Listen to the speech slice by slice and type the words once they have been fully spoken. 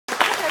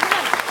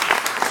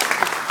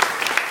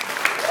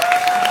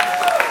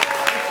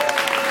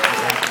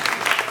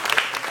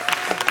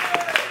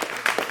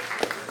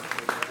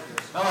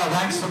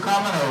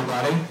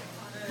everybody.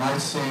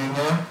 Nice seeing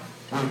you.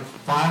 We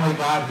finally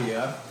got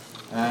here.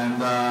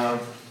 And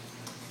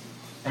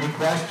any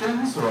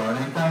questions or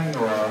anything?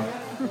 Or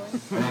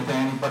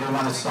anything? Anybody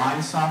want to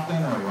sign something?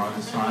 Or you want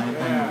to sign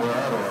anything? All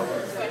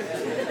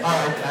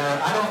right.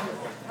 I don't.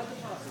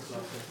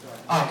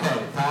 Okay,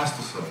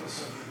 pastor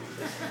sauce.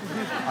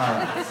 All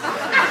right.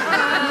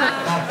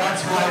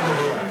 That's why we're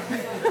here.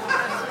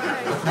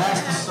 The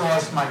pasta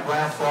sauce, my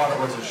grandfather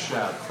was a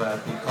chef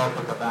at the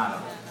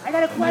Copacabana I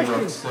got a in question. New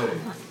York City,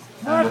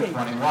 Marky. and the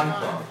 21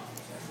 Club.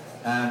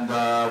 And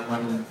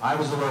when I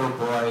was a little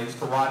boy, I used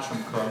to watch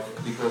him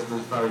cook because it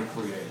was very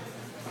creative.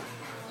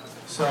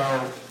 So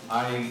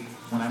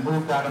when I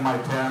moved out of my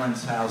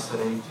parents' house at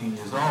 18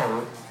 years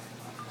old,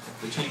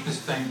 the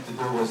cheapest thing to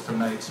do was to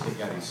make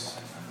spaghetti sauce.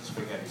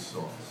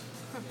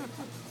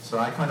 So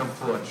I couldn't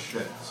afford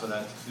shit, so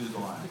that's excuse the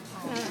line.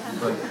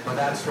 But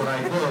that's what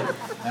I did.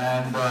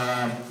 And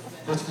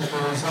this is the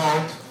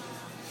result.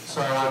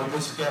 So I would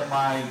just get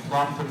my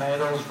plum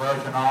tomatoes,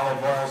 virgin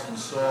olive oil, some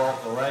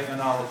salt,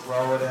 oregano,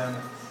 throw it in.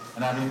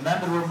 And I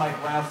remember what my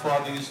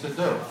grandfather used to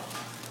do.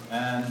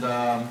 And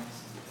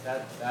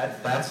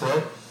that's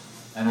it.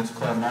 And it's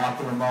called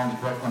Marky Ramone's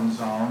Brooklyn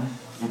Zone.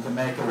 You can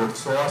make it with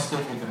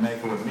sausage, you can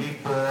make it with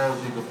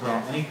meatballs, you can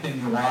throw anything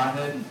you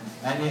wanted.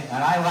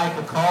 And I like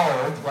a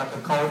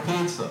cold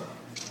pizza.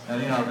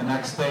 And the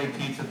next day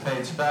pizza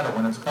tastes better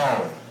when it's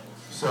cold.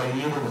 So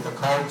you eat it with a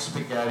cold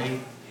spaghetti.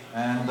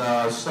 And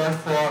so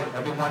far,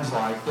 everyone's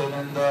liked it,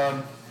 and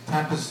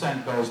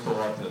 10% goes to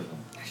autism.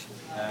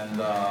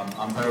 And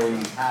I'm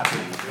very happy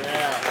to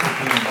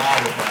be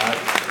involved with that.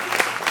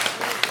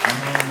 I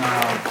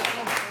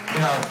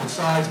mean,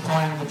 besides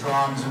playing the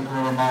drums and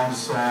doing Ramones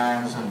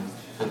songs and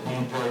the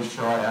DJ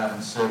show I have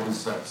in Silver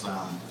Set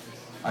Sound,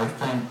 I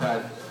think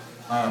that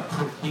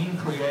being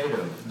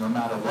creative, no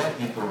matter what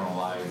you do in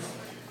life,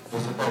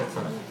 is a good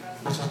thing,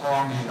 just as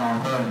long as you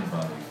don't hurt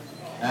anybody.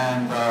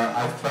 And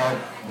I felt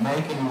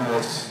making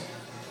this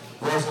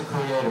was a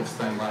creative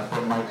thing, like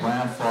what my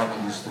grandfather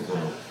used to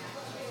do.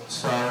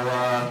 So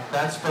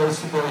that's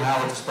basically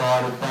how it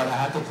started, but I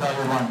have to tell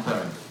you one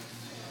thing.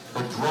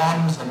 The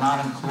drums are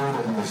not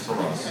included in the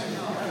sauce.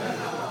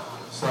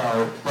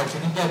 So, but you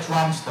can get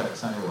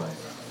drumsticks anyway.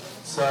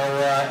 So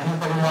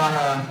anybody want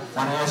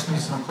to ask me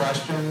some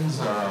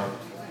questions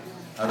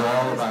at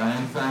all about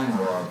anything?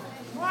 Or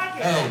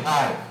hey,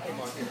 hi.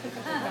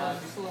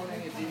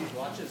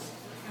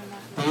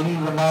 Dee Dee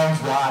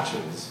Ramone's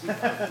watches.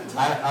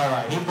 All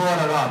right, he brought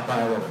it up,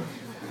 by the way.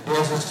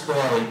 Here's a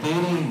story.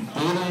 Dee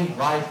Dee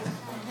liked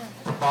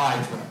to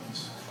buy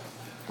things.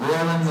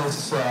 We're in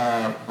this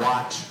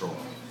watch store.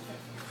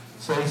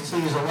 So he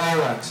sees a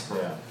Rolex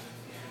there.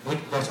 He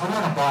goes, I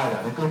want to buy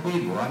that. I go, Dee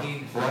Dee, why do you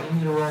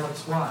need a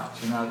Rolex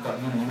watch? You're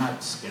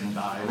not skin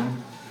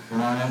diving. You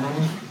know what I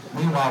mean?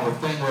 Meanwhile, the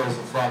thing weighs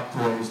a fuck to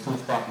it was 2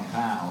 fucking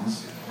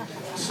pounds.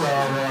 So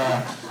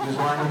he was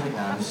wearing it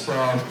again. So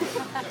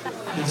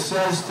he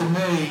says to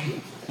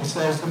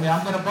me,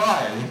 I'm going to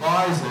buy it. He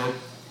buys it.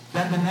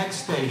 Then the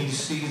next day he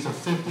sees a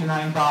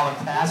 $59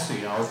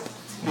 Casio.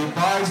 He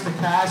buys the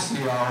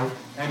Casio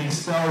and he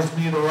sells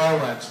me the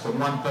Rolex for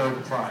 1/3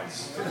 the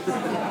price. I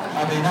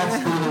mean, that's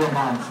Dee Dee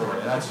Ramone for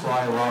you. That's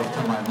why I loved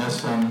him. I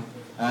miss him.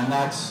 And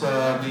that's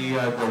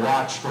the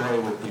watch story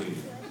with Dee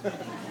Dee.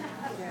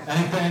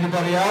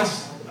 Anybody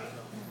else?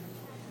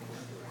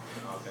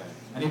 Okay.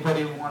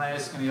 Anybody want to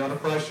ask any other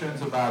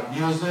questions about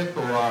music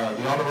or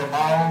the other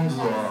Ramones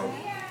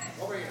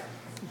or? Over here.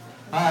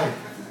 Hi.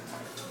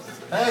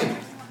 Hey.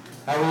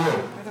 How are you?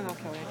 I don't know,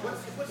 Kelly.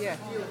 Yeah.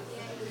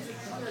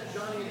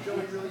 Johnny and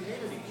Joey really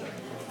hated each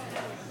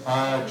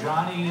other.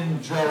 Johnny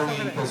and Joey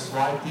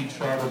disliked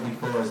each other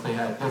because they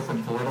had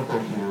different political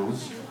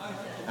views,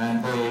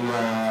 and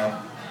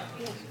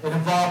it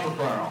involved a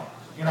girl.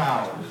 You know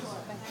how it is.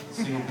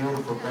 See a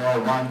beautiful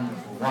girl,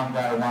 one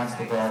guy wants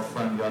the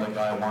girlfriend, the other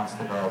guy wants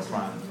the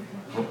girlfriend.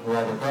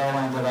 Well, the girl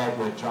ended up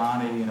with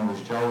Johnny, and it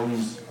was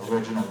Joey's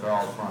original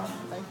girlfriend.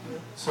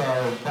 So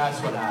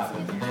that's what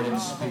happened. And they didn't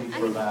speak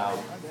for about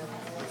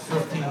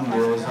 15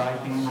 years.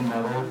 I'd be in the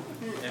middle.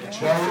 If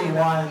Joey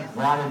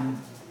wanted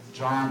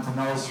John to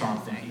know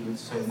something, he would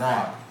say,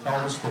 Mark,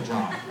 tell this to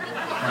John.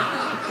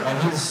 And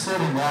he's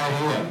sitting right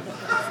here.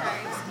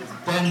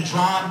 Then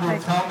John would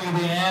tell me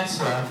the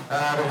answer, and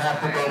I would have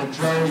to go to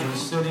Joey,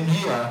 who's sitting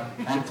here,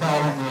 and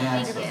tell him the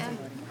answer.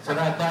 So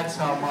that's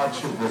how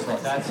much it was,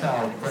 that's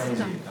how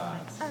crazy it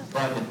got.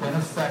 But it didn't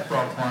affect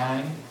our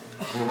playing.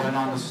 We went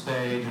on the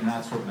stage, and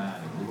that's what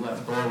mattered. We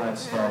left all that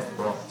stuff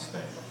off the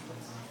stage.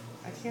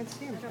 I can't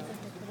see him. I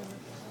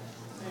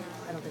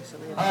don't think so.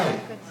 Hi.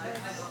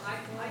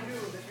 I knew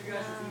that you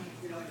guys would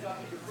be,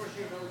 talking your first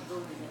year of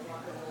eligibility in the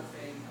Rock and Roll of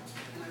Fame,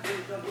 and I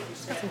really dug into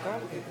Got some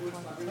garlic in it.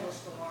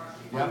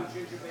 Yep.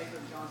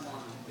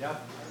 Yep.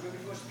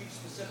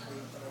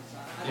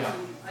 Yeah.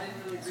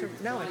 So,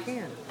 no, I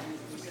can't.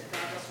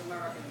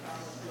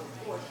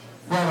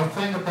 Well, the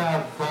thing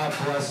about God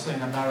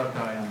blessing America,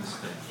 I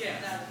understand.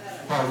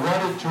 But what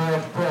did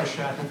George Bush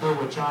have to do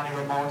with Johnny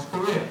Ramone's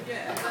career? You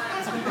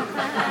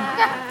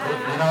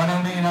know what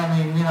I mean?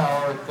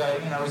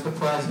 He's the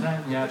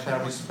president. You have to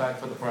have respect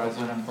for the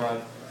president,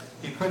 but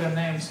he could have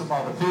named some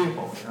other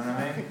people. You know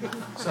what I mean?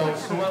 So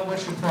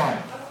what's your point?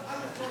 I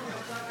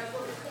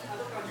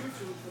look on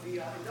YouTube for the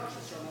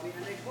induction ceremony,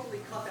 and they totally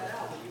cut that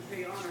out when you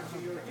pay honor to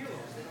your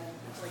heroes. They don't,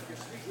 it's like your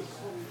speech was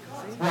totally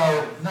cut. Well,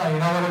 no, you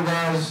know what it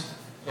was?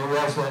 It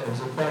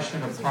was a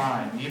question of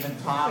time. Even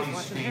Tommy's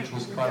speech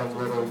was cut a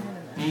little.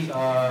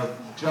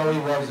 Joey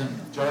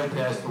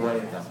passed away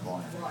at that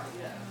point.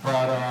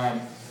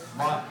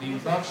 But the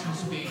induction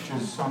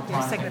speeches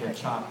sometimes get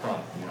chopped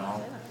up, you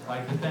know?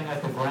 Like the thing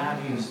at the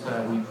Grammys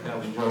that we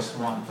just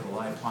won for the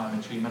Lifetime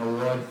Achievement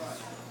Award,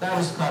 that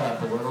was cut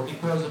up a little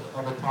because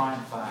of a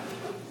time factor.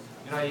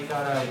 You know, you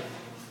gotta,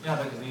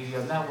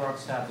 the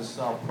networks have to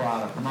sell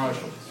product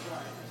commercials.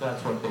 So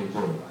that's what they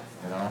do,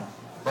 you know?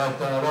 But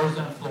those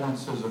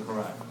influences are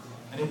correct.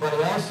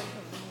 Anybody else?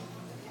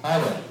 Hi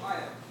there.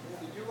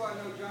 Did you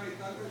know Johnny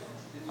Thunders?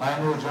 I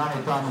knew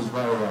Johnny Thunders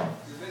very well.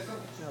 You miss him?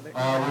 We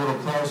were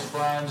close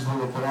friends. We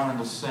were born on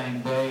the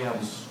same day. I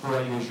was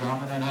 4 years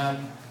younger than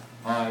him.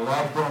 I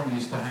loved him. We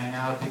used to hang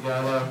out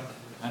together.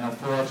 And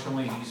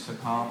unfortunately, he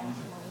succumbed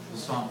to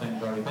something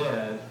very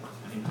bad,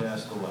 and he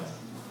passed away.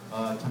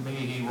 To me,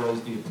 he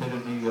was the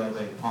epitome of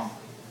a punk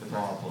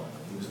guitar player.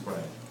 He was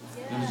great.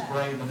 He was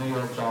great in the New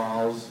York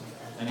Dolls,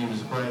 and he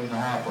was great in the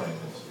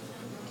Heartbreakers.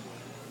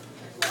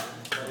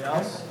 Anybody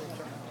else?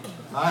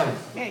 Hi.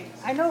 Hey,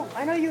 I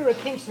know you're a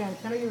Kinks fan.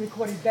 I know you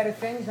recorded Better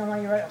Things on one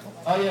of your...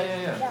 Oh,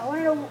 yeah. Yeah, I want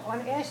to know,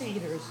 on Acid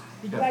Eaters,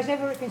 did you guys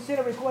ever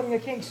consider recording a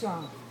Kinks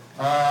song?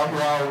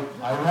 Well,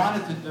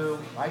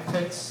 I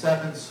picked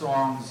 7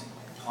 songs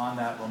on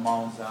that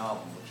Ramones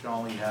album, which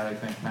only had, I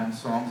think, 10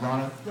 songs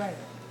on it. Right.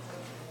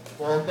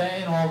 All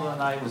Day and All the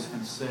Night was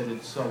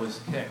considered So Is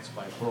Kicks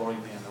by Corey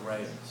Lee and the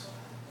Raiders.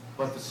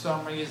 But for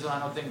some reason, I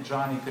don't think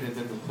Johnny could have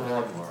did the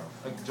chord work.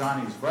 Like,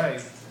 Johnny was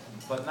great,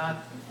 but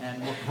not,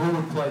 and who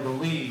would play the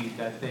lead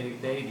that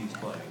Dave Davies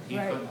played? He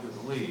couldn't do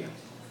the lead.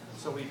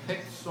 So we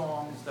picked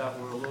songs that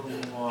were a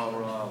little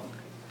more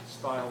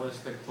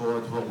stylistic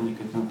towards what we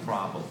could do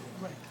properly.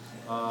 Right.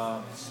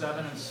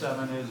 7 and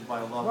 7 is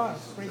by Love. Ross,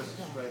 It's great just a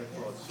song. straight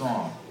across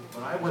song.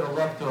 But I would have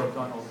loved to have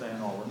done All Day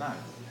and All the Night.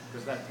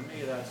 Because that, to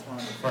me, that's one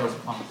of the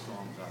first punk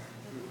songs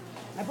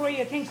ever. I brought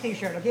you a Kinks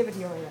t-shirt. I'll give it to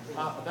you later.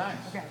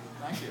 Thanks. Okay.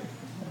 Thank you.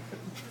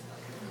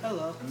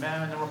 Hello. The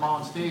man in the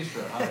Ramones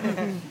t-shirt.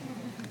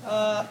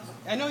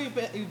 I know you've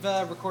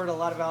recorded a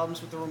lot of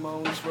albums with the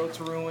Ramones, Road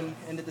to Ruin,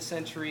 End of the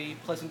Century,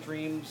 Pleasant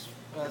Dreams,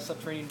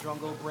 Subterranean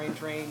Jungle, Brain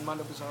Train,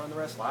 Mondo Bizarre, and the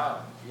rest.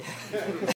 Wow. Yeah.